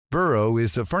Burrow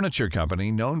is a furniture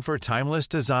company known for timeless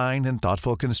design and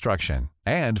thoughtful construction,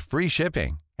 and free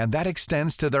shipping, and that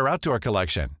extends to their outdoor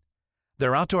collection.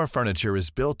 Their outdoor furniture is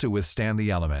built to withstand the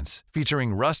elements,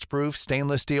 featuring rust-proof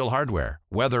stainless steel hardware,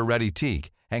 weather-ready teak,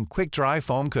 and quick-dry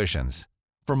foam cushions.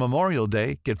 For Memorial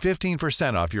Day, get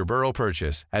 15% off your Burrow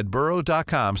purchase at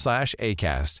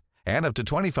burrow.com/acast, and up to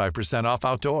 25% off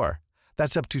outdoor.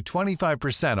 That's up to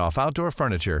 25% off outdoor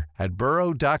furniture at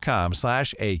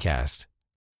burrow.com/acast.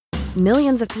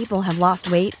 Millions of people have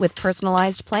lost weight with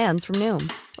personalized plans from Noom.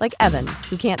 Like Evan,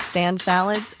 who can't stand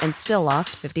salads and still lost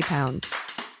 50 pounds.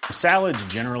 Salads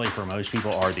generally for most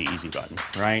people are the easy button,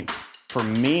 right? For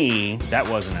me, that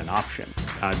wasn't an option.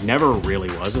 I never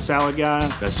really was a salad guy.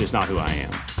 That's just not who I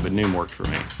am. But Noom worked for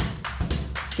me.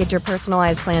 Get your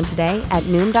personalized plan today at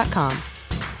Noom.com.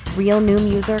 Real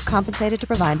Noom user compensated to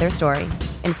provide their story.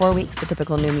 In 4 weeks, the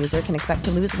typical Noom user can expect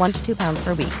to lose 1 to 2 pounds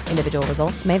per week. Individual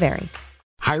results may vary.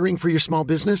 Hiring for your small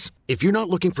business? If you're not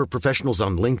looking for professionals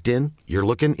on LinkedIn, you're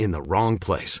looking in the wrong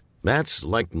place. That's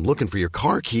like looking for your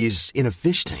car keys in a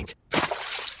fish tank.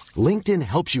 LinkedIn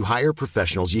helps you hire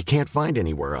professionals you can't find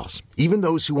anywhere else, even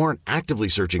those who aren't actively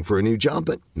searching for a new job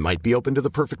but might be open to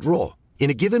the perfect role. In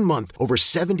a given month, over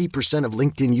 70% of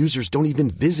LinkedIn users don't even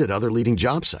visit other leading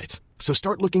job sites. So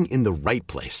start looking in the right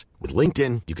place. With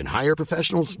LinkedIn, you can hire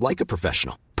professionals like a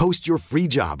professional. Post your free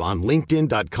job on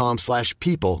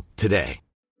linkedin.com/people today.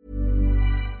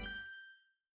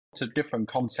 To different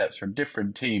concepts from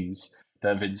different teams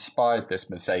that have inspired this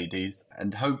Mercedes,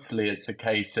 and hopefully it's a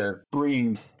case of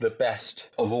bringing the best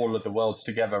of all of the worlds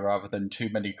together rather than too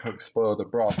many cooks spoil the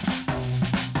broth.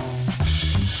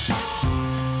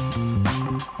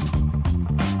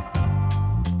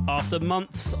 After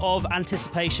months of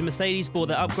anticipation, Mercedes brought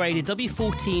their upgraded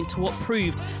W14 to what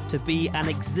proved to be an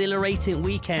exhilarating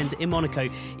weekend in Monaco,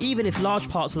 even if large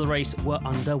parts of the race were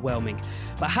underwhelming.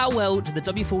 But how well did the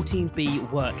W14B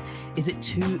work? Is it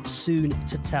too soon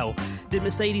to tell? Did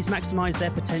Mercedes maximise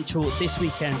their potential this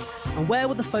weekend? And where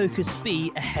will the focus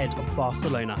be ahead of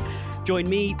Barcelona? Join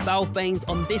me, Balve Baines,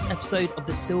 on this episode of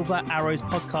the Silver Arrows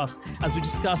podcast as we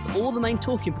discuss all the main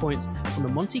talking points from the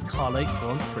Monte Carlo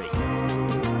Grand Prix.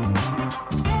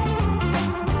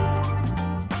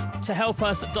 To help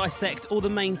us dissect all the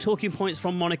main talking points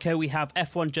from Monaco, we have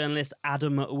F1 journalist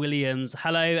Adam Williams.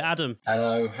 Hello, Adam.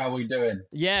 Hello, how are we doing?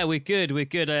 Yeah, we're good. We're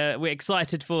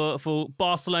excited for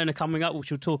Barcelona coming up,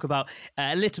 which we'll talk about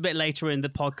a little bit later in the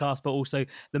podcast, but also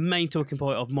the main talking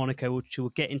point of Monaco, which we'll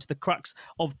get into the crux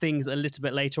of things a little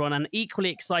bit later on. And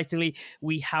equally excitingly,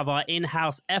 we have our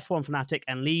in-house F1 fanatic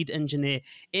and lead engineer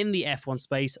in the F1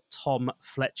 space, Tom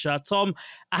Fletcher. Tom,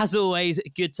 as always,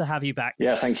 good to have you back.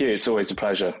 Yeah, thank you. It's always a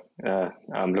pleasure.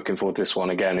 I'm looking forward to this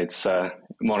one again. It's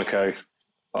Monaco.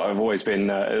 I've always been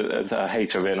a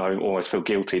hater of it, and I almost feel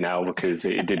guilty now because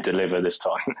it did deliver this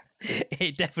time.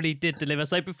 It definitely did deliver.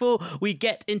 So before we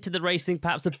get into the racing,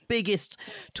 perhaps the biggest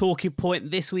talking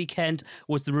point this weekend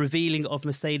was the revealing of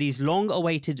Mercedes'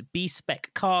 long-awaited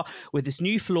B-Spec car with its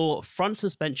new floor, front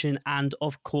suspension, and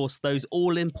of course, those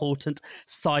all-important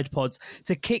side pods.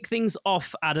 To kick things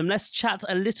off, Adam, let's chat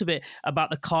a little bit about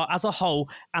the car as a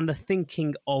whole and the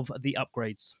thinking of the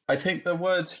upgrades. I think the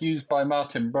words used by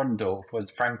Martin Brundle was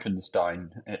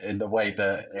Frankenstein in the way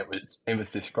that it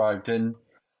was described, and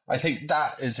I think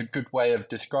that is a good way of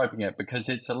describing it because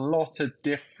it's a lot of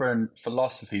different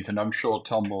philosophies, and I'm sure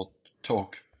Tom will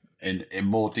talk in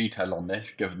more detail on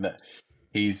this, given that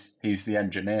he's the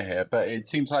engineer here. But it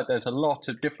seems like there's a lot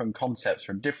of different concepts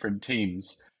from different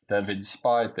teams that have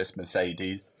inspired this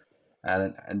Mercedes,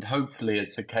 and hopefully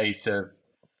it's a case of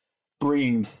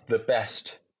bringing the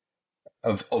best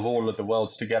of all of the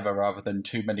worlds together rather than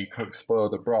too many cooks spoil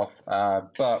the broth.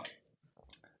 But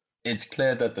it's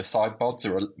clear that the side pods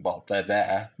are, well, they're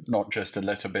there, not just a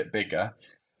little bit bigger.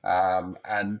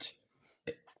 And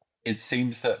it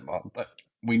seems that,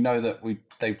 we know that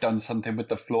they've done something with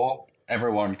the floor.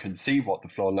 Everyone can see what the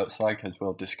floor looks like, as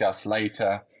we'll discuss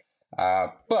later.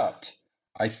 But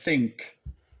I think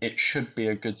it should be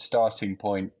a good starting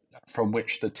point from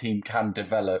which the team can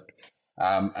develop.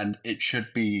 And it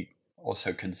should be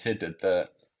also considered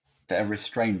that they're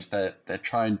restrained, that they're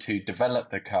trying to develop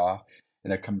the car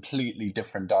in a completely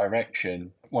different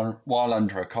direction while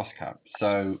under a cost cap.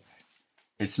 So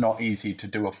it's not easy to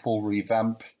do a full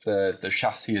revamp. The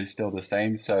chassis is still the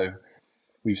same. So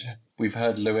we've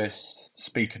heard Lewis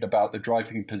speaking about the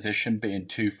driving position being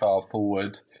too far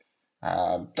forward.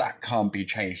 That can't be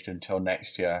changed until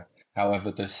next year.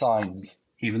 However, the signs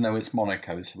even though it's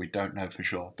Monaco, so we don't know for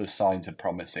sure. The signs are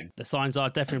promising. The signs are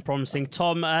definitely promising.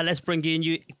 Tom, let's bring in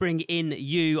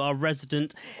you, our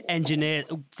resident engineer.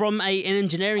 From an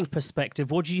engineering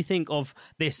perspective, what do you think of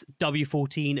this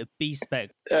W14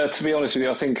 B-Spec? To be honest with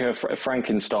you, I think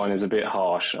Frankenstein is a bit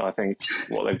harsh. I think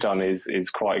what they've done is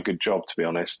quite a good job, to be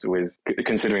honest, with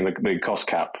considering the cost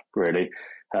cap, really.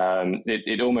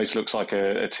 It almost looks like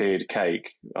a tiered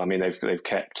cake. I mean, they've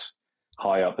kept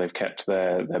high up, they've kept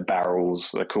their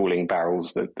barrels, their cooling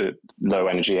barrels, the low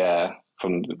energy air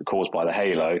caused by the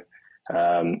halo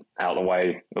out of the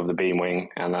way of the beam wing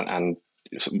and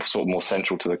sort of more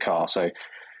central to the car. So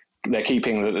they're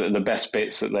keeping the best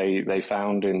bits that they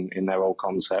found in their old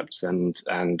concepts and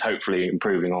hopefully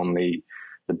improving on the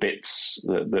bits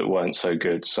that weren't so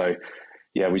good. So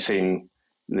yeah, we've seen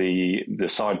the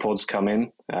side pods come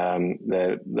in.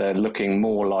 They're looking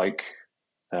more like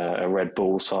a Red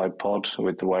Bull side pod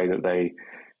with the way that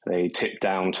they tip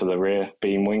down to the rear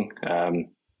beam wing,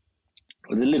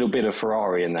 with a little bit of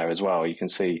Ferrari in there as well. You can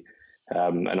see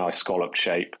a nice scalloped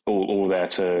shape, all there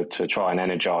to try and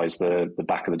energize the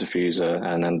back of the diffuser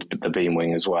and the beam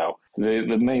wing as well.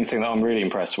 The main thing that I'm really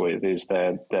impressed with is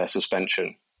their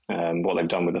suspension. What they've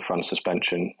done with the front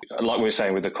suspension. Like we were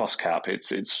saying with the cost cap,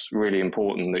 it's really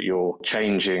important that you're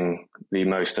changing the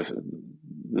most of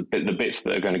the bits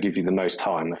that are going to give you the most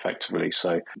time effectively.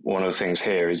 So one of the things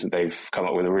here is that they've come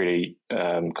up with a really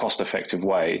cost-effective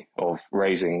way of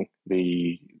raising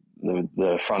the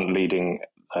front leading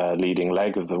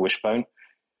leg of the wishbone.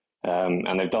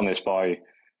 And they've done this by,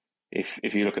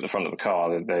 if you look at the front of the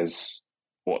car, there's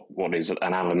what is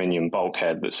an aluminium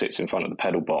bulkhead that sits in front of the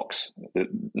pedal box that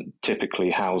typically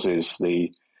houses the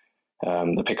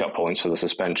pickup points for the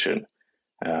suspension.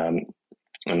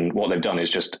 And what they've done is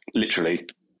just literally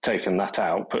taken that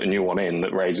out, put a new one in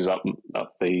that raises up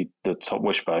the top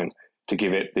wishbone to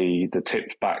give it the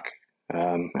tipped back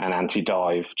and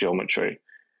anti-dive geometry.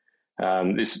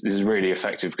 This is really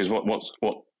effective because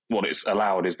what it's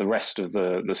allowed is the rest of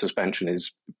the suspension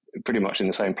is pretty much in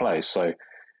the same place. So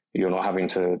you're not having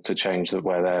to change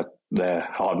where they're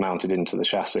hard mounted into the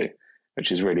chassis,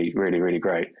 which is really, really, really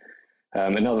great.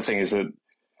 Another thing is that,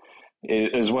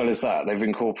 as well as that, they've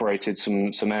incorporated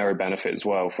some aero benefit as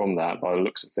well from that by the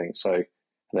looks of things. So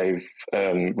they've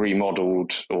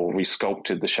remodeled or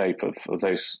resculpted the shape of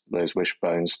those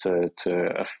wishbones to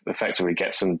effectively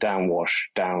get some downwash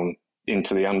down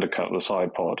into the undercut of the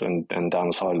side pod and down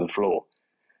the side of the floor.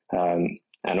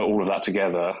 And all of that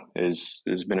together has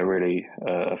been a really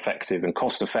effective and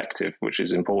cost-effective, which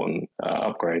is important,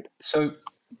 upgrade. So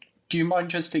do you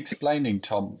mind just explaining,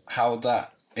 Tom, how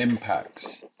that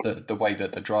impacts the way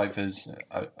that the drivers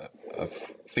are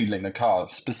feeling the car,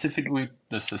 specifically with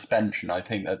the suspension? I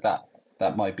think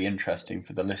that might be interesting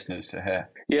for the listeners to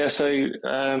hear. Yeah, so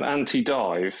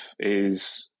anti-dive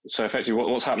is... So effectively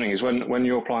what's happening is when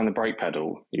you're applying the brake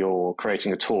pedal, you're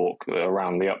creating a torque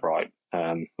around the upright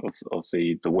of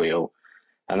the wheel,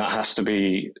 and that has to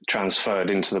be transferred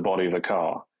into the body of the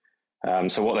car.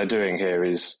 So what they're doing here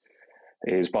is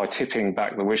by tipping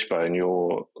back the wishbone,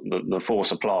 the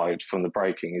force applied from the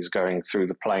braking is going through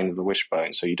the plane of the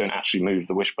wishbone, so you don't actually move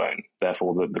the wishbone.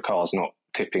 Therefore, the car's not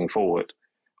tipping forward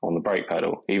on the brake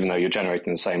pedal, even though you're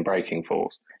generating the same braking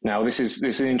force. Now, this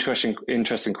is an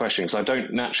interesting question, because I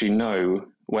don't actually know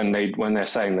when they're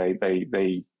saying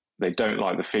they don't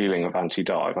like the feeling of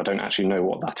anti-dive. I don't actually know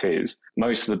what that is.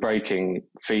 Most of the braking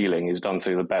feeling is done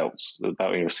through the belts, the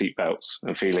belt in your seat belts,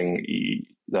 and feeling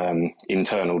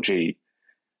internal G,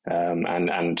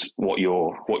 and what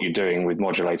you're doing with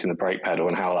modulating the brake pedal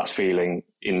and how that's feeling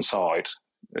inside.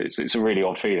 It's a really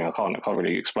odd feeling. I can't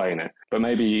really explain it. But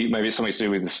maybe it's something to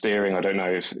do with the steering. I don't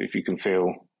know if you can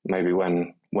feel maybe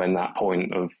when that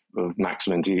point of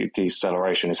maximum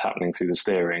deceleration is happening through the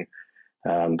steering.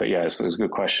 But yeah, it's a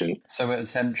good question. So it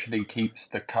essentially keeps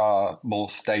the car more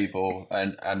stable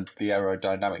and the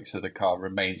aerodynamics of the car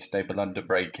remain stable under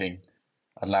braking,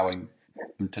 allowing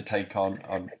them to take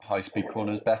on high-speed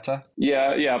corners better?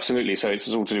 Yeah, absolutely. So it's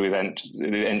all to do with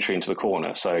the entry into the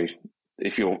corner. So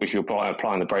if you're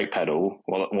applying the brake pedal,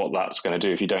 what that's going to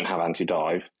do if you don't have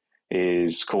anti-dive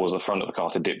is cause the front of the car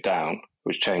to dip down,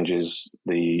 which changes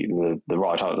the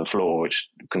ride height of the floor, which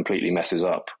completely messes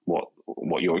up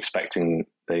what you're expecting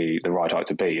the ride height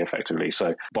to be effectively.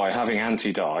 So by having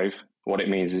anti-dive, what it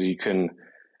means is you can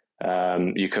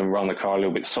run the car a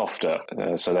little bit softer.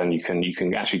 So then you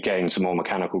can actually gain some more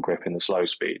mechanical grip in the slow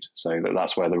speed. So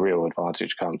that's where the real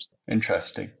advantage comes.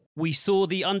 Interesting. We saw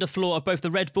the underfloor of both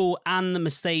the Red Bull and the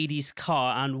Mercedes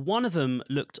car, and one of them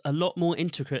looked a lot more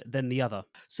intricate than the other.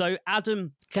 So,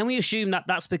 Adam, can we assume that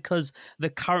that's because the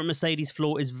current Mercedes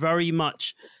floor is very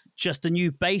much just a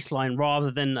new baseline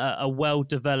rather than a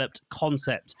well-developed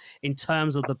concept in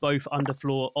terms of the both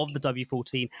underfloor of the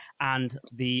W14 and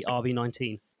the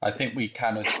RB19? I think we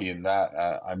can assume that.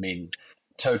 I mean,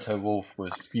 Toto Wolff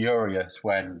was furious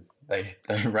when they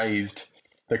raised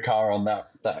the car on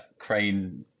that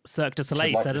crane Cirque du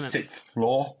Soleil, to the sixth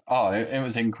floor. Oh, it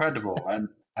was incredible,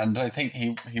 and I think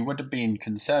he would have been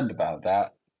concerned about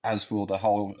that, as will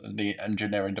the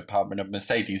engineering department of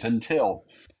Mercedes, until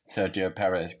Sergio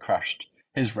Perez crashed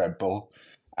his Red Bull,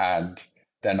 and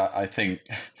then I think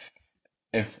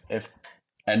if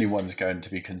anyone's going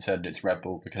to be concerned, it's Red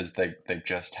Bull, because they've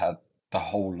just had the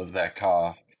whole of their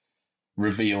car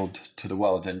revealed to the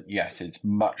world, and yes, it's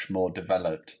much more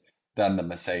developed than the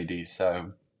Mercedes.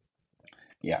 So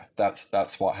yeah,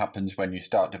 that's what happens when you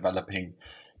start developing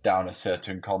down a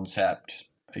certain concept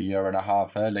a year and a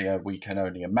half earlier. We can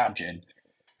only imagine.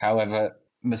 However,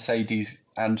 Mercedes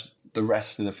and the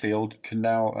rest of the field can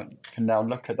now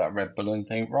look at that Red Bull and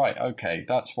think, right, okay,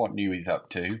 that's what Newey's up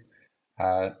to.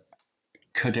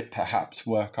 Could it perhaps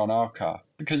work on our car?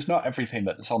 Because not everything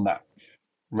that's on that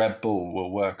Red Bull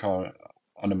will work on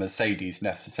a Mercedes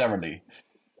necessarily.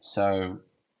 So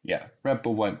yeah, Red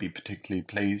Bull won't be particularly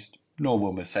pleased, nor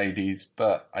will Mercedes,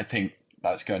 but I think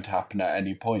that's going to happen at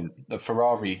any point. The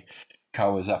Ferrari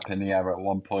car was up in the air at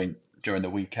one point during the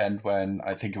weekend when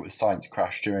I think it was Sainz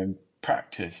crashed during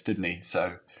practice, didn't he?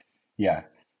 So yeah,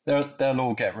 they'll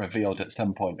all get revealed at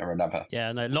some point or another.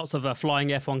 Yeah, no, lots of flying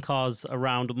F1 cars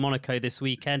around Monaco this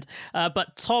weekend.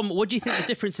 But Tom, what do you think the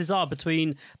differences are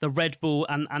between the Red Bull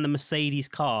and the Mercedes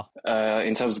car?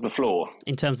 In terms of the floor?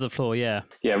 In terms of the floor, yeah.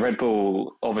 Yeah, Red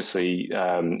Bull, obviously,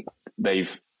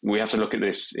 we have to look at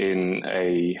this in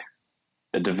a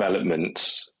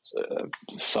development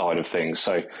side of things.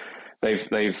 So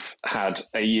they've had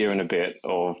a year and a bit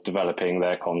of developing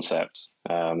their concept,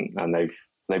 and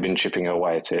they've been chipping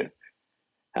away at it.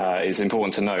 It's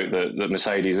important to note that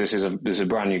Mercedes, this is a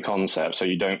brand new concept, so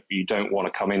you don't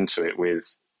want to come into it with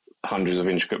hundreds of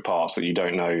intricate parts that you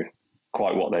don't know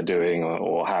quite what they're doing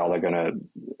or how they're going to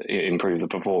improve the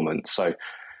performance. So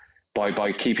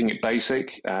by keeping it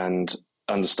basic and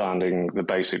understanding the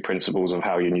basic principles of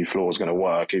how your new floor is going to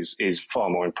work is far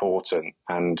more important,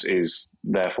 and is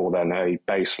therefore then a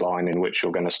baseline in which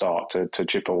you're going to start to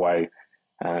chip away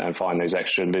and find those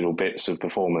extra little bits of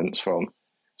performance from.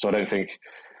 So I don't think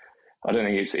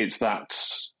it's that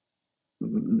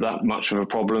much of a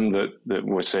problem that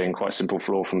we're seeing quite simple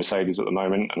floor from Mercedes at the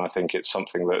moment, and I think it's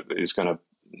something that is going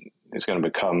to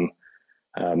become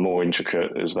more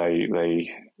intricate as they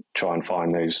try and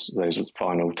find those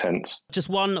final tenths. Just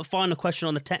one final question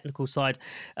on the technical side,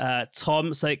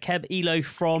 Tom. So Keb Elo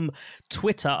from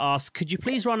Twitter asks, could you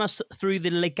please run us through the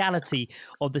legality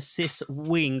of the CIS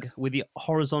wing with the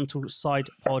horizontal side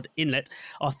pod inlet?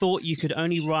 I thought you could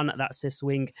only run that CIS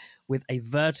wing with a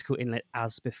vertical inlet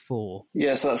as before.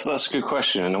 Yes, that's a good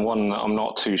question, and one that I'm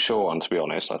not too sure on, to be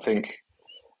honest. I think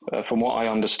from what I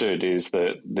understood is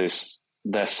that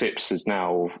their SIPs has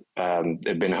now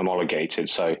been homologated,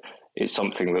 so it's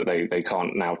something that they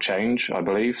can't now change, I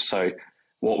believe. So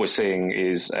what we're seeing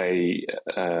is a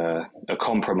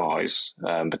compromise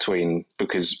between,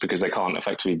 because they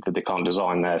can't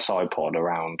design their side pod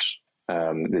around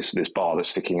this bar that's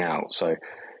sticking out. So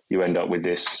you end up with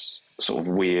this sort of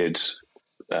weird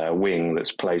wing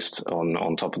that's placed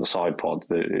on top of the side pod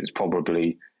that is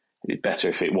probably better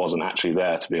if it wasn't actually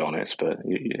there, to be honest, but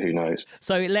who knows.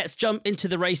 So let's jump into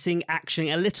the racing action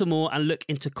a little more and look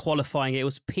into qualifying. It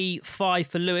was P5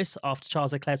 for Lewis after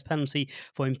Charles Leclerc's penalty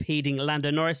for impeding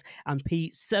Lando Norris, and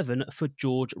P7 for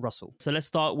George Russell. So let's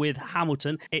start with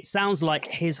Hamilton. It sounds like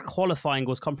his qualifying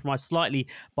was compromised slightly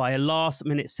by a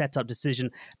last-minute setup decision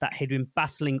that he'd been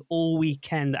battling all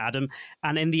weekend, Adam,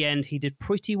 and in the end he did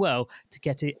pretty well to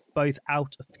get it both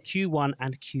out of Q1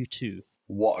 and Q2.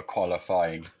 What a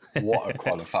qualifying. What a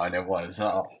qualifying it was.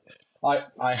 Oh,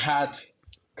 I had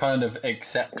kind of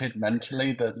accepted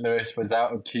mentally that Lewis was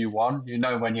out of Q1. You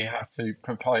know, when you have to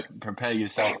prepare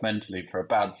yourself mentally for a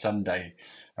bad Sunday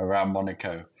around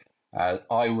Monaco.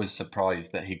 I was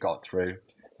surprised that he got through.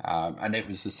 And it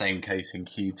was the same case in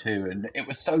Q2. And it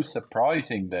was so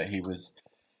surprising that he was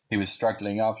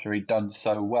struggling after he'd done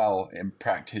so well in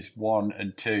practice 1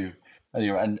 and 2.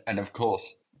 And of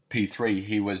course, P3,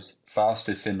 he was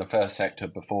fastest in the first sector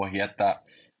before he had that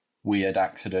weird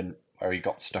accident where he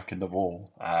got stuck in the wall.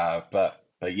 But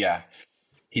yeah,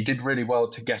 he did really well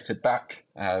to get it back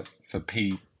for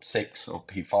P6 or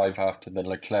P5 after the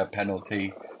Leclerc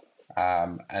penalty.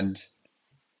 And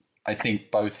I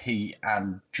think both he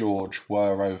and George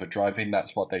were overdriving.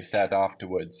 That's what they said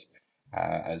afterwards,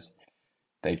 as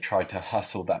they tried to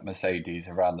hustle that Mercedes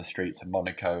around the streets of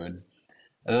Monaco. And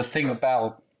the thing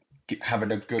about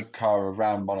having a good car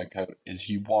around Monaco is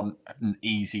you want an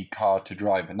easy car to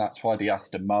drive, and that's why the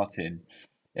Aston Martin,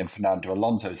 in Fernando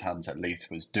Alonso's hands at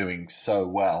least, was doing so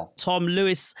well. Tom,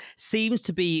 Lewis seems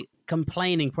to be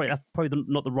complaining, that's probably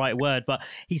not the right word, but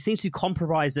he seems to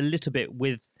compromise a little bit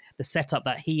with the setup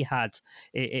that he had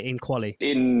in quali.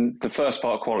 In the first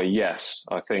part of quali, yes.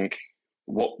 I think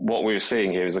what we were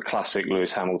seeing here is a classic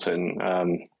Lewis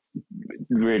Hamilton,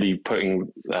 really putting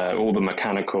all the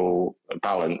mechanical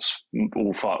balance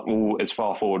all as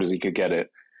far forward as he could get it,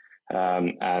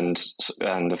 and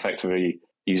effectively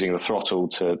using the throttle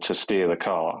to steer the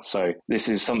car. So this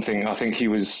is something I think he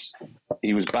was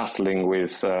battling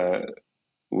with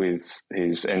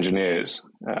his engineers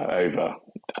over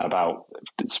about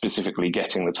specifically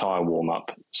getting the tyre warm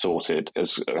up sorted.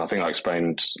 As I think I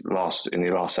explained in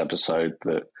the last episode,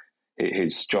 that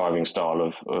his driving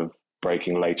style of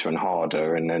braking later and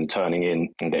harder and then turning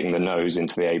in and getting the nose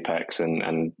into the apex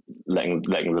and letting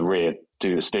the rear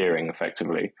do the steering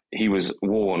effectively. He was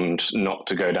warned not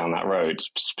to go down that road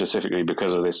specifically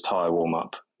because of this tyre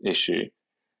warm-up issue,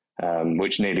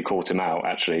 which nearly caught him out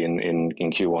actually in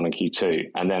Q1 and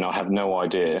Q2. And then I have no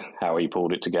idea how he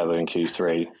pulled it together in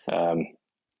Q3.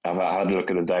 I've had a look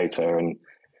at the data,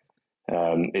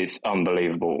 and it's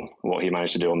unbelievable what he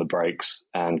managed to do on the brakes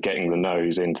and getting the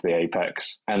nose into the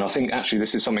apex. And I think actually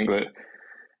this is something that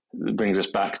brings us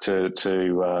back to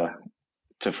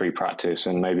free practice,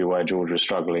 and maybe where George was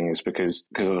struggling is because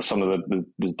of some of the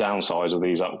downsides of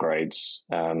these upgrades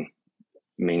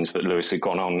means that Lewis had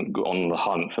gone on the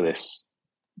hunt for this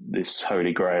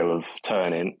holy grail of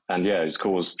turning, and it's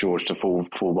caused George to fall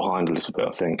behind a little bit,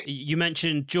 I think. You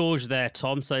mentioned George there,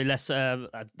 Tom, so let's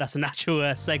that's a natural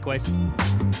segue.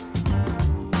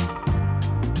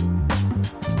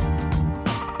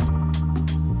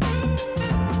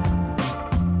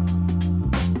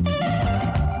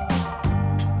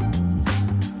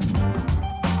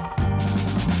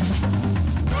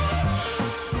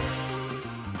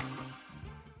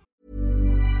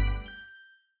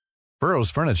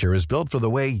 Burrow's furniture is built for the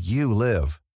way you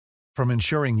live. From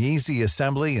ensuring easy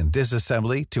assembly and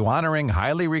disassembly to honoring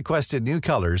highly requested new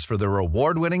colors for their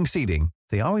award-winning seating,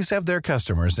 they always have their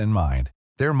customers in mind.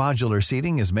 Their modular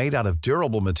seating is made out of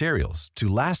durable materials to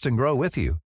last and grow with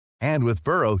you. And with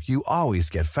Burrow, you always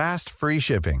get fast, free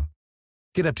shipping.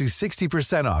 Get up to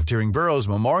 60% off during Burrow's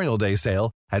Memorial Day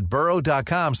sale at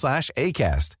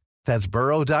burrow.com/ACAST. That's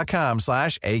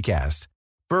burrow.com/ACAST.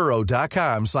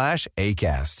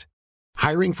 burrow.com/ACAST.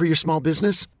 Hiring for your small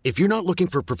business? If you're not looking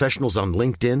for professionals on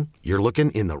LinkedIn, you're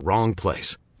looking in the wrong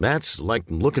place. That's like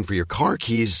looking for your car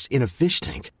keys in a fish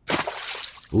tank.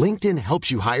 LinkedIn helps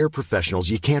you hire professionals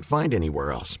you can't find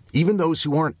anywhere else, even those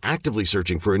who aren't actively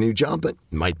searching for a new job but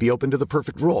might be open to the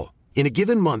perfect role. In a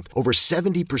given month, over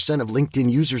 70% of LinkedIn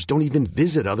users don't even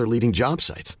visit other leading job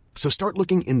sites. So start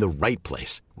looking in the right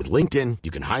place. With LinkedIn, you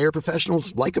can hire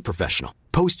professionals like a professional.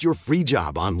 Post your free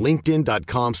job on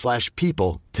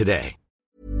linkedin.com/people today.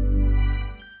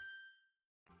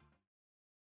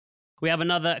 We have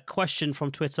another question from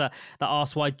Twitter that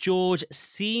asks why George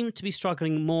seemed to be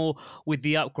struggling more with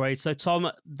the upgrade. So,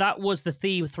 Tom, that was the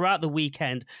theme throughout the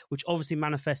weekend, which obviously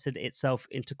manifested itself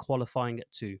into qualifying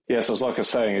too. Yes, as like I was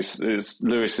saying, is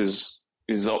Lewis is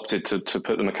opted to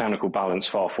put the mechanical balance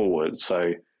far forward.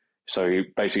 So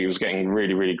basically he was getting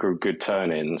really, really good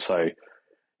turn in. So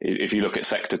if you look at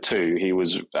Sector 2, he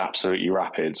was absolutely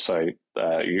rapid. So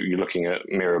you're looking at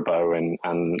Mirabeau and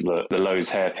the Lowe's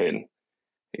hairpin.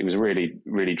 He was really,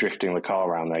 really drifting the car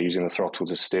around there, using the throttle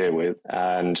to steer with.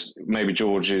 And maybe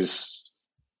George is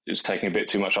taking a bit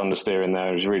too much understeer in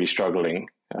there. He's really struggling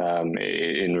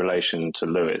in relation to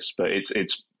Lewis. But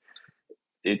it's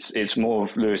more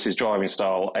of Lewis's driving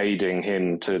style aiding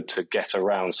him to get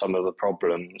around some of the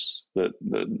problems that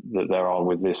there are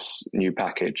with this new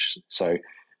package. So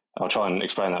I'll try and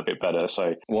explain that a bit better.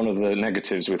 So one of the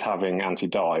negatives with having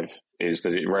anti-dive is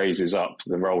that it raises up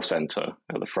the roll center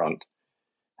at the front.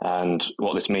 And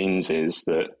what this means is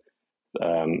that,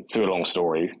 through a long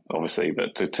story, obviously,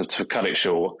 but to cut it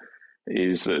short,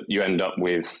 is that you end up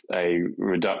with a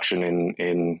reduction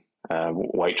in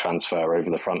weight transfer over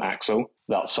the front axle.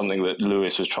 That's something that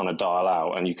Lewis was trying to dial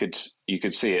out, and you could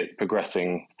see it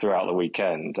progressing throughout the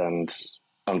weekend. And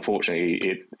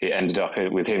unfortunately, it ended up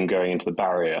with him going into the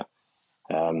barrier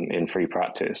in free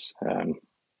practice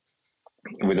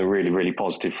with a really, really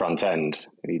positive front end.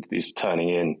 He's turning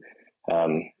in.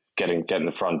 Getting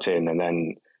the front in and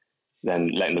then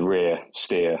letting the rear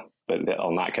steer. But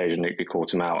on that occasion, it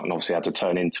caught him out and obviously had to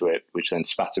turn into it, which then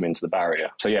spat him into the barrier.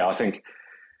 So, yeah, I think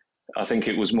I think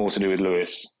it was more to do with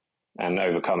Lewis and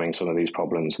overcoming some of these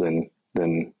problems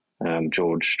than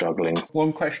George struggling.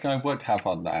 One question I would have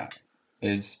on that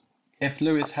is, if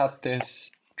Lewis had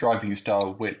this driving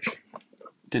style which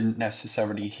didn't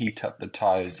necessarily heat up the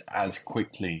tyres as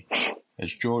quickly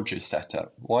as George's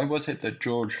setup, why was it that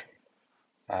George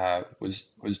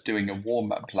was doing a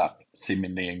warm-up lap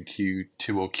seemingly in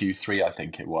Q2 or Q3, I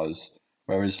think it was,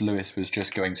 whereas Lewis was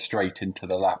just going straight into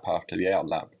the lap after the out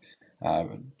lap?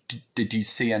 Did you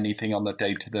see anything on the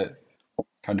data that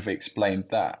kind of explained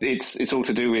that? It's all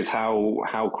to do with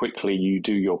how quickly you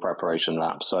do your preparation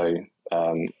lap. So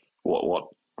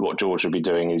what George would be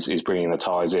doing is bringing the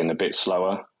tyres in a bit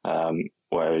slower,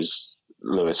 whereas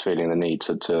Lewis feeling the need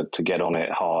to get on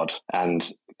it hard and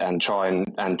try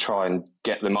and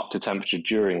get them up to temperature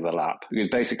during the lap.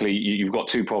 Basically, you've got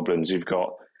two problems. You've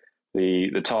got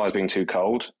the tyres being too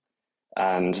cold,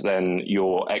 and then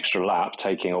your extra lap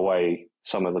taking away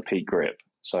some of the peak grip.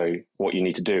 So what you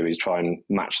need to do is try and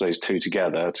match those two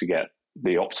together to get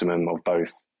the optimum of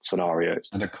both scenarios.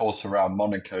 And of course, around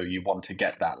Monaco, you want to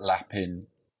get that lap in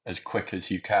as quick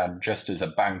as you can, just as a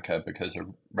banker, because a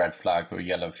red flag or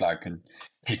yellow flag can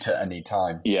hit at any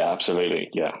time. Yeah,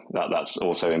 absolutely. Yeah, that's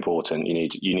also important.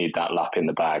 You need that lap in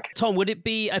the bag. Tom, would it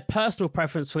be a personal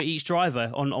preference for each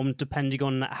driver on depending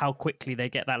on how quickly they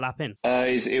get that lap in?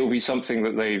 It will be something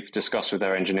that they've discussed with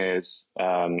their engineers,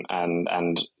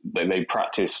 and they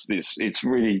practice. It's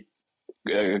really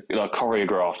a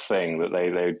choreographed thing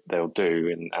that they'll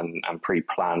do and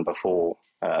pre-plan before.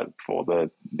 For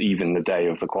even the day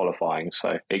of the qualifying,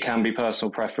 so it can be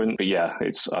personal preference, but yeah,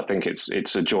 I think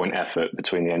it's a joint effort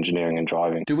between the engineering and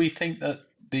driving. Do we think that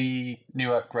the new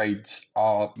upgrades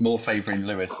are more favouring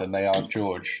Lewis than they are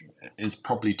George? It's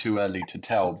probably too early to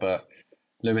tell, but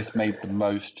Lewis made the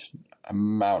most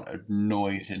amount of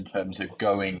noise in terms of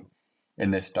going in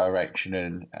this direction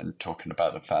and talking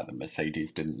about the fact that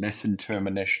Mercedes didn't listen to him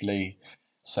initially.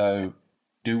 So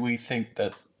do we think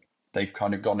that they've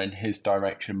kind of gone in his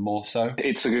direction more so?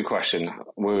 It's a good question.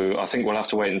 I think we'll have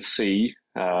to wait and see,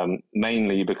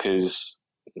 mainly because,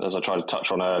 as I tried to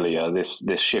touch on earlier, this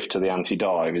shift to the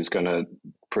anti-dive is going to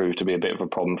prove to be a bit of a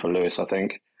problem for Lewis, I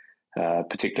think,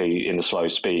 particularly in the slow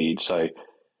speed. So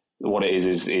what it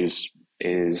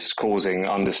is causing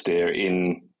understeer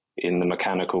in the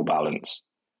mechanical balance.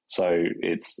 So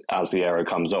it's as the aero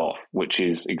comes off, which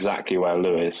is exactly where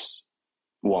Lewis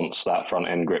wants that front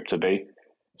end grip to be.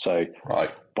 So,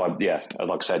 right. Like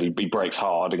I said, he brakes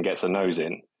hard and gets the nose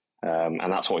in,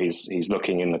 and that's what he's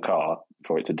looking in the car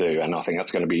for it to do. And I think that's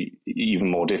going to be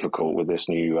even more difficult with this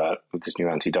new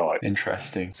anti-dive.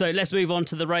 Interesting. So let's move on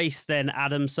to the race then,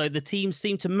 Adam. So the team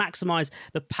seemed to maximise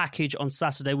the package on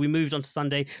Saturday. We moved on to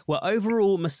Sunday, where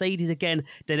overall Mercedes again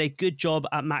did a good job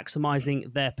at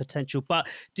maximising their potential. But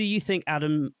do you think,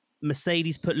 Adam,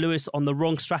 Mercedes put Lewis on the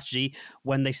wrong strategy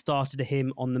when they started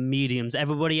him on the mediums?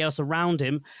 Everybody else around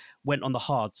him went on the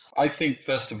hards. I think,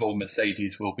 first of all,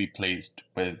 Mercedes will be pleased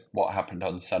with what happened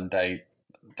on Sunday.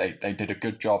 They did a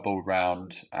good job all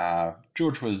round.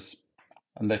 George was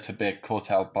a little bit caught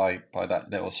out by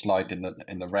that little slide in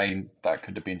the rain. That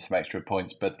could have been some extra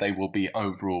points, but they will be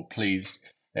overall pleased.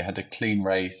 They had a clean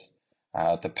race.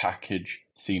 The package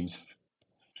seems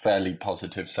fairly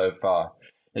positive so far.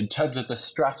 In terms of the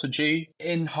strategy,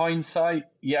 in hindsight,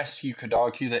 yes, you could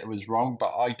argue that it was wrong,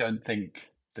 but I don't think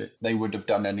that they would have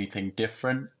done anything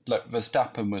different. Look,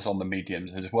 Verstappen was on the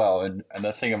mediums as well, and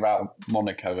the thing about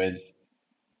Monaco is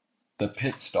the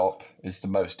pit stop is the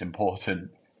most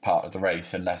important part of the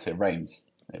race unless it rains,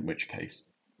 in which case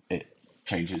it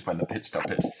changes when the pit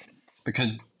stop is.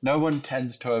 Because no one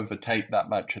tends to overtake that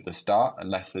much at the start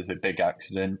unless there's a big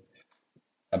accident,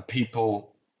 and people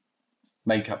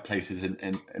make up places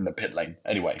in the pit lane.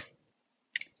 Anyway,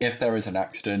 if there is an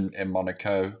accident in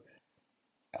Monaco,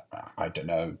 I don't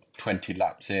know, 20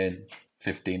 laps in,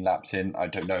 15 laps in, I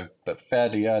don't know, but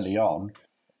fairly early on,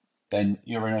 then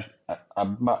you're in a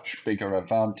much bigger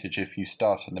advantage if you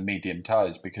start on the medium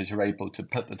tyres, because you're able to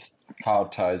put the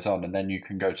hard tyres on and then you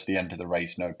can go to the end of the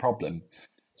race no problem.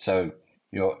 So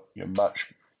you're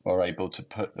much more able to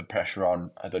put the pressure on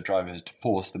other drivers to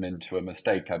force them into a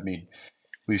mistake. I mean,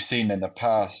 we've seen in the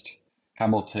past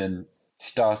Hamilton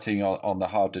starting on the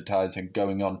harder tyres and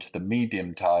going on to the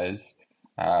medium tyres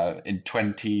in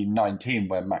 2019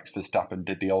 when Max Verstappen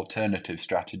did the alternative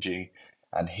strategy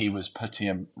and he was putting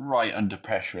him right under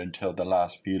pressure until the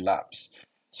last few laps.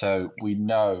 So we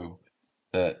know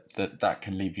that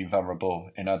can leave you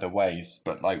vulnerable in other ways.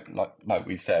 But like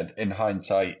we said, in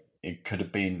hindsight, it could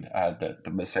have been that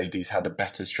the Mercedes had a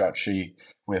better strategy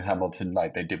with Hamilton,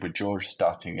 like they did with George,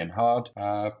 starting in hard.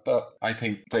 But I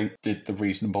think they did the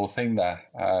reasonable thing there.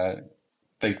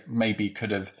 They maybe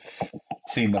could have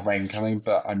seen the rain coming,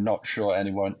 but I'm not sure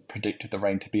anyone predicted the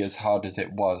rain to be as hard as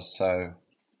it was. So,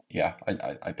 yeah,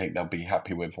 I think they'll be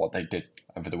happy with what they did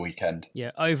over the weekend.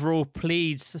 Yeah, overall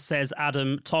pleased, says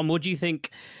Adam. Tom, what do you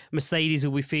think Mercedes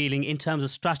will be feeling in terms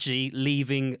of strategy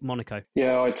leaving Monaco?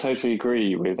 Yeah, I totally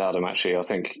agree with Adam, actually. I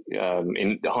think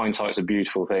in hindsight, it's a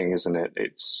beautiful thing, isn't it?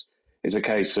 It's a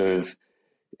case of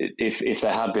if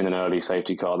there had been an early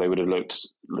safety car, they would have looked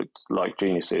like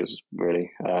geniuses,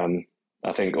 really.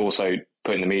 I think also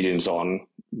putting the mediums on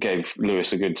gave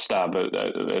Lewis a good stab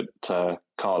at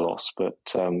Carlos, but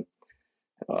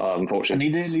unfortunately...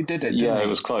 And he nearly did it, Yeah, it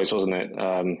was close, wasn't it?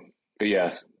 But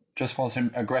yeah. Just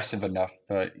wasn't aggressive enough,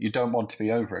 but you don't want to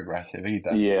be over-aggressive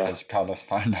either, yeah. as Carlos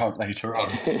found out later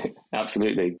on.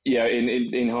 Absolutely. Yeah,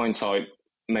 in hindsight,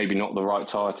 maybe not the right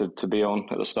tyre to be on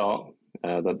at the start.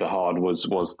 That the hard was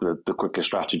the quicker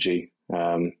strategy.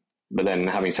 But then,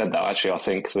 having said that, actually, I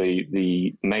think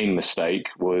the main mistake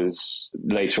was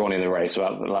later on in the race,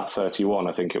 about lap 31,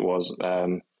 I think it was.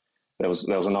 There was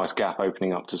a nice gap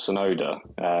opening up to Sonoda,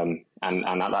 and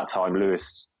at that time,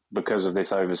 Lewis, because of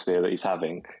this oversteer that he's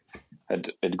having,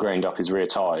 had grained up his rear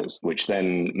tyres, which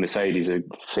then Mercedes had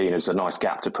seen as a nice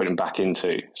gap to put him back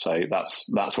into. So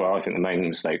that's where I think the main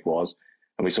mistake was.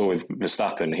 And we saw with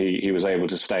Verstappen, he was able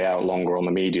to stay out longer on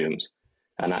the mediums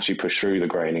and actually push through the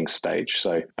graining stage.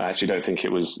 So I actually don't think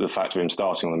it was the fact of him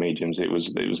starting on the mediums. It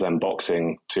was them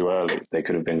boxing too early. They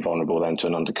could have been vulnerable then to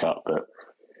an undercut. But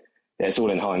yeah, it's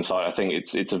all in hindsight. I think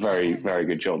it's a very, very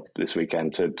good job this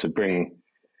weekend to bring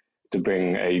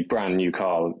a brand new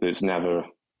car that's never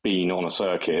been on a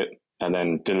circuit and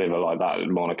then deliver like that at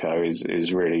Monaco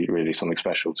is really, really something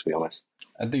special, to be honest.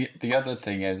 And the other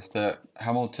thing is that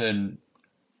Hamilton,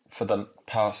 for the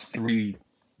past 3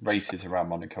 races around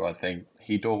Monaco, I think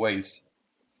he'd always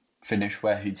finish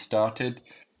where he'd started.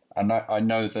 And I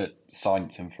know that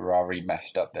Sainz and Ferrari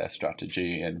messed up their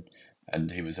strategy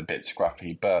and he was a bit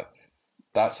scruffy, but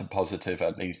that's a positive.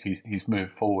 At least he's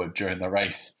moved forward during the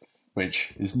race,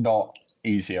 which is not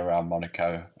easy around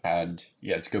Monaco. And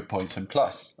yeah, it's good points, and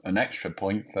plus an extra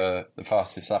point for the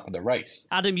fastest lap of the race.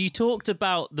 Adam, you talked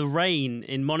about the rain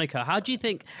in Monaco. How do you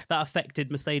think that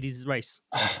affected Mercedes' race?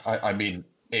 I mean,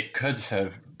 it could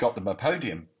have got them a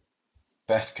podium,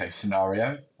 best case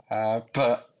scenario,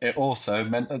 but it also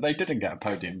meant that they didn't get a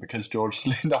podium because George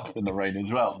slid off in the rain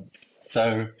as well.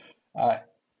 So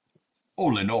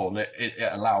all in all, it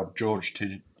allowed George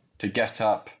to get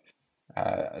up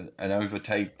and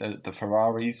overtake the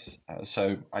Ferraris.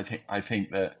 So I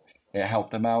think that it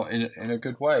helped them out in a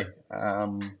good way.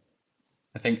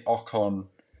 I think Ocon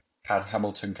had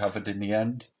Hamilton covered in the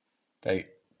end.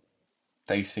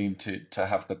 They seemed to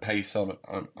have the pace on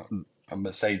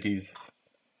Mercedes,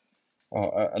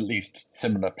 or at least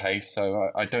similar pace. So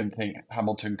I don't think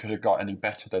Hamilton could have got any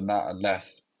better than that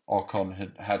unless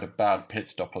Ocon had a bad pit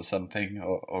stop or something,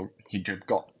 or he just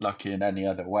got lucky in any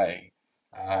other way.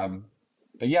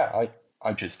 But yeah,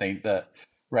 I just think that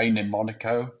rain in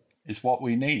Monaco is what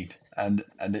we need, and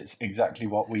it's exactly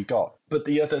what we got. But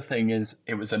the other thing is,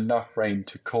 it was enough rain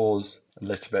to cause a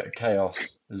little bit of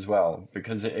chaos as well,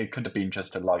 because it could have been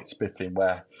just a light spitting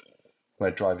where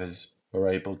drivers were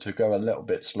able to go a little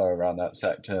bit slow around that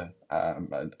sector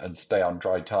and stay on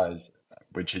dry tyres,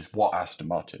 which is what Aston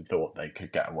Martin thought they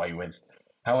could get away with.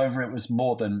 However, it was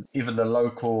more than even the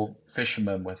local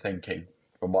fishermen were thinking,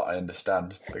 from what I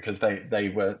understand, because they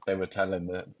were telling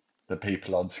the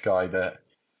people on Sky that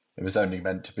it was only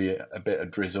meant to be a bit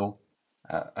of drizzle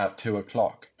at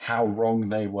 2:00. How wrong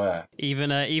they were.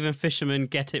 Even fishermen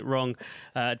get it wrong,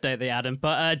 don't they, Adam?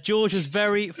 But George was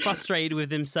very frustrated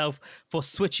with himself for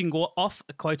switching off,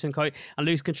 quote unquote, and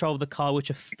lose control of the car, which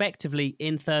effectively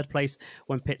in third place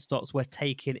when pit stops were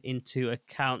taken into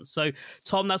account. So,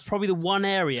 Tom, that's probably the one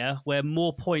area where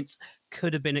more points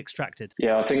could have been extracted.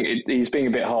 Yeah, I think he's being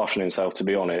a bit harsh on himself, to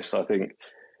be honest. I think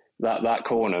that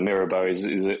corner, Mirabeau,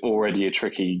 is already a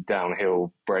tricky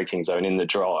downhill braking zone in the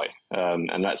dry.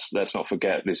 And let's not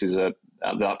forget, this is at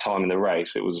that time in the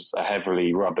race, it was a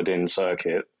heavily rubbered-in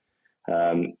circuit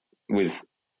with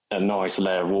a nice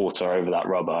layer of water over that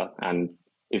rubber. And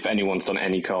if anyone's done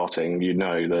any karting, you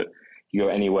know that you go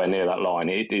anywhere near that line,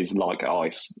 it is like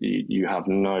ice. You have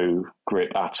no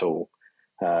grip at all.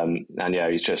 And yeah,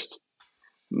 he's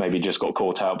maybe just got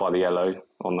caught out by the yellow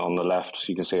on the left.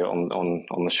 You can see it on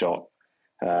the shot,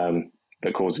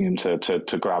 but causing him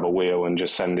to grab a wheel and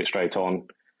just send it straight on.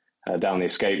 down the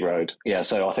escape road. Yeah,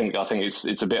 so I think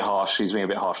it's a bit harsh. He's being a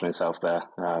bit harsh on himself there.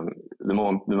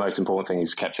 The most important thing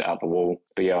is kept it at the wall.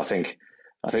 But yeah, I think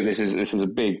this is a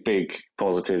big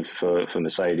positive for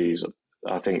Mercedes.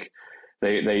 I think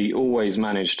they always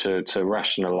manage to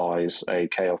rationalise a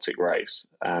chaotic race,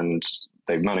 and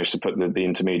they've managed to put the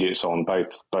intermediates on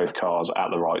both cars at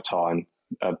the right time.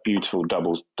 A beautiful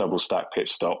double stack pit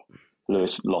stop.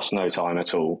 Lewis lost no time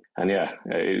at all, and yeah,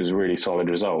 it was a really solid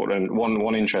result. And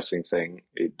one interesting thing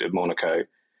at Monaco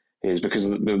is because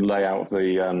of the layout of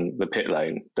the pit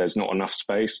lane, there's not enough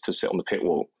space to sit on the pit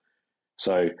wall,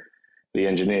 so the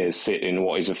engineers sit in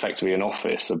what is effectively an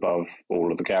office above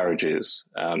all of the garages,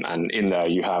 and in there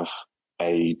you have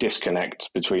a disconnect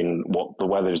between what the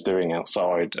weather is doing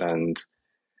outside and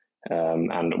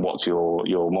what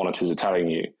your monitors are telling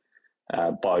you.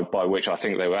 By which I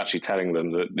think they were actually telling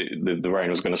them that the rain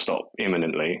was going to stop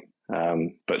imminently,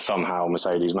 but somehow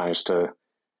Mercedes managed to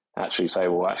actually say,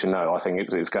 well, actually no, I think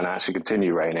it's going to actually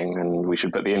continue raining, and we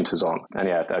should put the inters on. And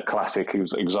yeah, a classic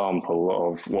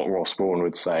example of what Ross Brawn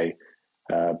would say.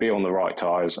 Be on the right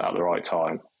tyres at the right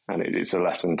time. And it's a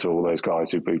lesson to all those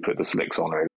guys who put the slicks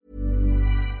on. Really.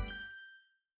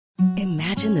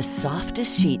 Imagine the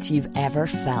softest sheets you've ever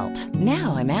felt.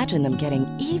 Now imagine them getting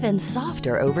even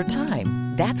softer over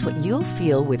time. That's what you'll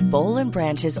feel with Boll &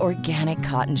 Branch's organic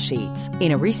cotton sheets.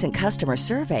 In a recent customer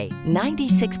survey,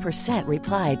 96%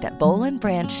 replied that Boll &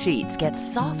 Branch sheets get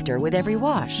softer with every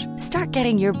wash. Start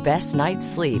getting your best night's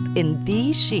sleep in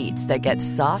these sheets that get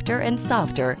softer and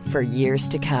softer for years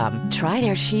to come. Try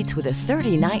their sheets with a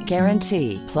 30-night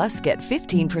guarantee. Plus, get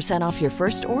 15% off your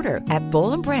first order at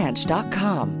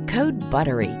bollandbranch.com. Code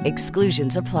BUTTERY.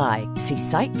 Exclusions apply. See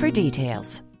site for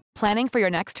details. Planning for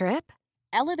your next trip?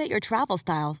 Elevate your travel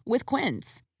style with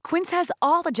Quince. Quince has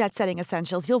all the jet-setting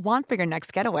essentials you'll want for your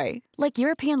next getaway, like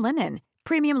European linen,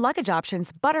 premium luggage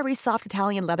options, buttery soft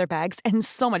Italian leather bags, and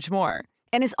so much more.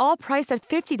 And is all priced at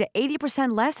 50 to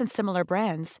 80% less than similar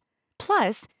brands.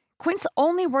 Plus, Quince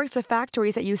only works with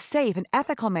factories that use safe and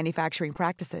ethical manufacturing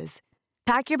practices.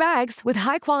 Pack your bags with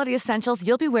high-quality essentials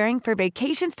you'll be wearing for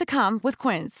vacations to come with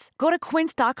Quince. Go to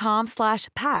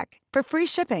quince.com/pack for free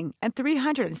shipping and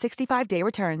 365-day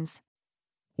returns.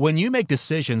 When you make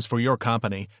decisions for your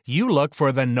company, you look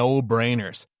for the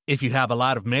no-brainers. If you have a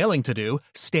lot of mailing to do,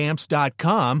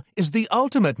 Stamps.com is the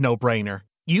ultimate no-brainer.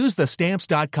 Use the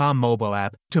Stamps.com mobile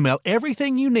app to mail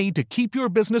everything you need to keep your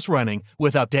business running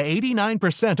with up to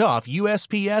 89% off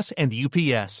USPS and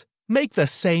UPS. Make the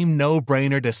same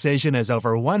no-brainer decision as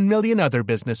over 1 million other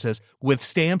businesses with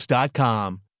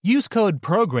Stamps.com. Use code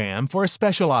PROGRAM for a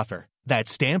special offer.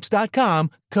 That's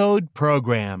Stamps.com, code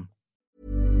PROGRAM.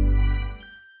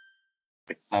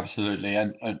 Absolutely.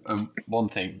 And one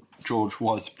thing, George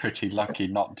was pretty lucky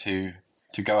not to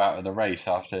go out of the race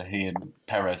after he and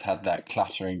Perez had that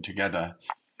clattering together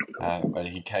when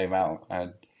he came out.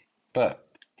 But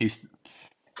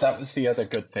that was the other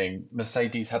good thing.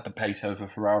 Mercedes had the pace over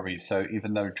Ferrari, so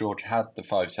even though George had the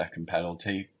 5-second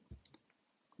penalty,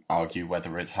 argue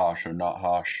whether it's harsh or not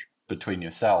harsh between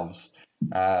yourselves,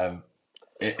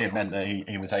 it meant that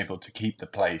he was able to keep the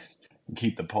place and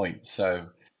keep the points. So,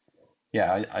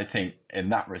 yeah, I think in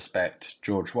that respect,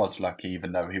 George was lucky,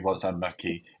 even though he was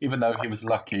unlucky, even though he was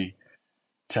lucky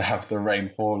to have the rain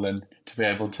fall and to be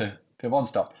able to one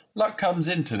stop. Luck comes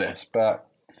into this, but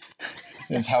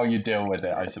it's how you deal with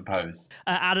it, I suppose.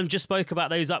 Adam just spoke about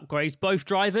those upgrades. Both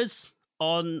drivers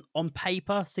on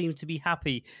paper seem to be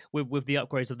happy with the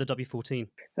upgrades of the W14.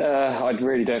 I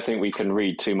really don't think we can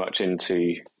read too much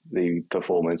into the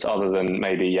performance, other than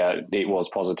maybe it was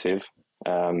positive.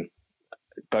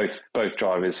 Both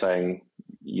drivers saying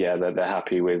that they're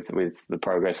happy with the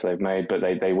progress they've made, but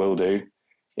they will do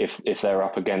if they're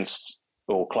up against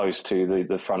or close to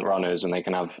the front runners and they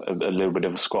can have a little bit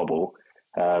of a squabble.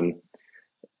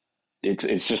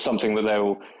 It's just something that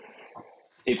they'll,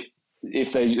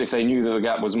 if they knew that the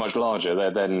gap was much larger,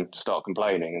 they'd then start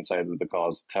complaining and say that the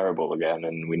car's terrible again,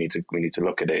 and we need to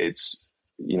look at it.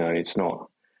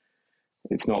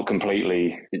 It's not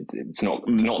completely, it's not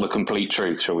the complete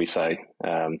truth, shall we say?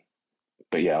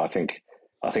 But yeah, I think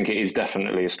it is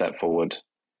definitely a step forward,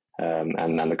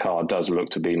 and the car does look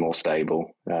to be more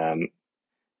stable.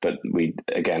 But we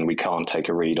can't take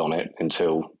a read on it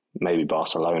until maybe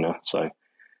Barcelona. So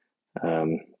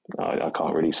I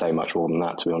can't really say much more than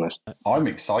that, to be honest. I'm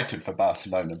excited for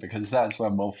Barcelona because that's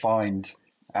when we'll find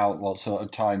out what sort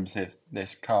of times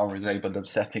this car is able to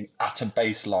setting at a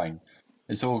baseline.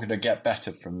 It's all going to get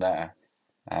better from there.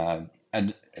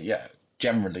 And yeah,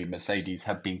 generally Mercedes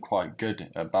have been quite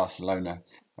good at Barcelona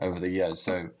over the years.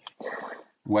 So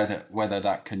whether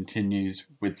that continues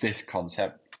with this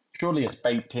concept surely it's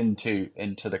baked into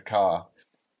the car,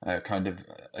 kind of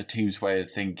a team's way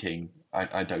of thinking.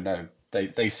 I don't know.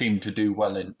 They seem to do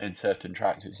well in certain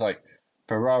tracks. It's like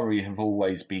Ferrari have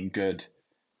always been good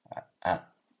at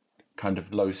kind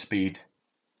of low speed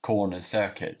corner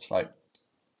circuits like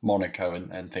Monaco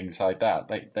and things like that.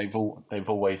 They've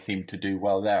always seemed to do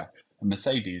well there. And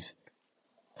Mercedes,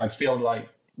 I feel like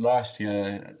last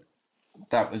year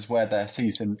that was where their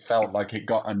season felt like it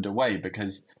got underway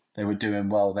because they were doing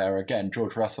well there again.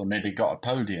 George Russell nearly got a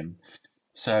podium.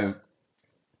 So,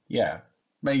 yeah,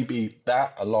 maybe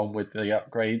that along with the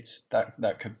upgrades,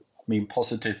 that could mean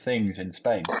positive things in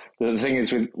Spain. The thing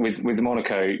is with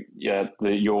Monaco,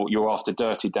 you're after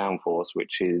dirty downforce,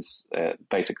 which is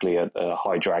basically a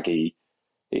high draggy.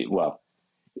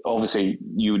 Obviously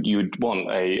you'd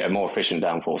want a more efficient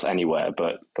downforce anywhere,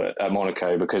 but at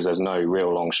Monaco, because there's no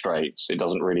real long straights, it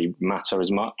doesn't really matter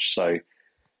as much. So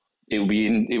it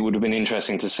would have been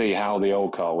interesting to see how the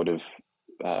old car would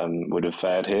have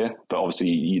fared here. But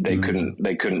obviously they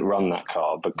couldn't run that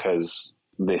car because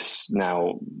this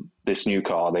new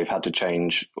car, they've had to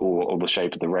change all the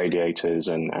shape of the radiators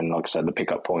and like I said, the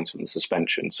pickup points from the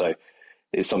suspension. So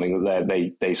it's something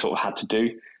that they sort of had to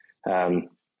do.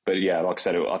 But yeah, like I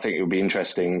said, I think it would be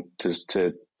interesting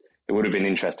it would have been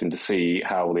interesting to see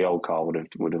how the old car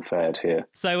would have fared here.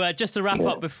 So just to wrap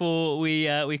up before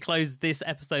we close this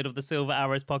episode of the Silver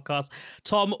Arrows podcast,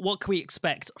 Tom, what can we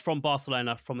expect from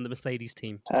Barcelona from the Mercedes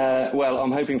team? Well,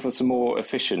 I'm hoping for some more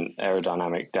efficient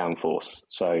aerodynamic downforce.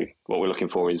 So what we're looking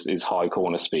for is high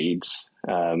corner speeds,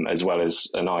 as well as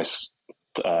a nice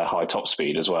high top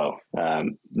speed as well.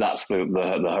 That's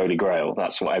the holy grail.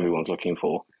 That's what everyone's looking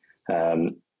for.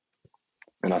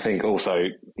 And I think also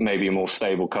maybe a more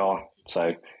stable car.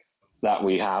 So that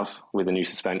we have with the new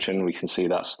suspension, we can see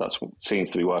that's seems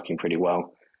to be working pretty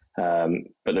well.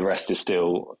 But the rest is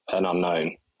still an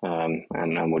unknown,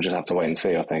 and we'll just have to wait and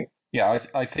see, I think. Yeah,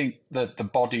 I think that the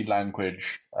body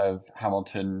language of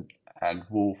Hamilton and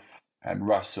Wolff and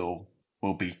Russell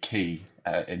will be key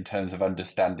in terms of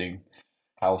understanding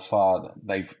how far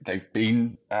they've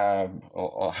been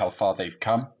or how far they've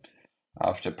come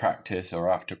after practice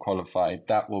or after qualified.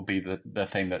 That will be the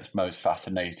thing that's most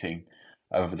fascinating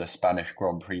over the Spanish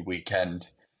Grand Prix weekend.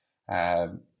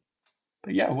 But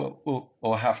yeah,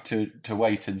 we'll have to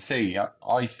wait and see.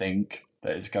 I think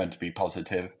that it's going to be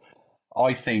positive.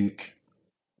 I think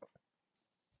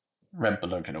Red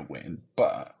Bull are going to win,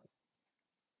 but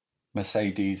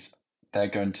Mercedes, they're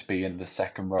going to be in the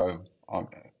second row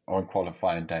on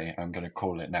qualifying day. I'm going to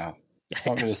call it now. I'm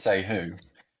not going to say who.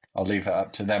 I'll leave it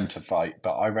up to them to fight,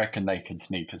 but I reckon they can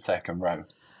sneak a second row.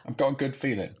 I've got a good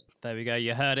feeling. There we go.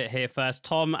 You heard it here first.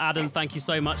 Tom, Adam, thank you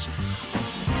so much.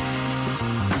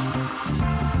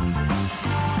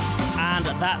 And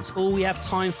that's all we have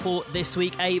time for this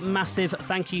week. A massive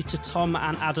thank you to Tom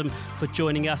and Adam for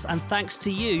joining us. And thanks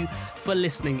to you for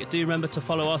listening. Do remember to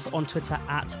follow us on Twitter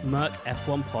at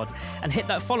MercF1Pod and hit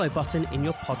that follow button in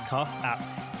your podcast app.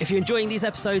 If you're enjoying these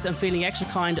episodes and feeling extra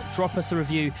kind, drop us a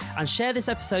review and share this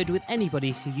episode with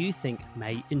anybody who you think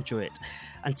may enjoy it.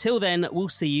 Until then, we'll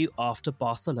see you after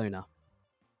Barcelona.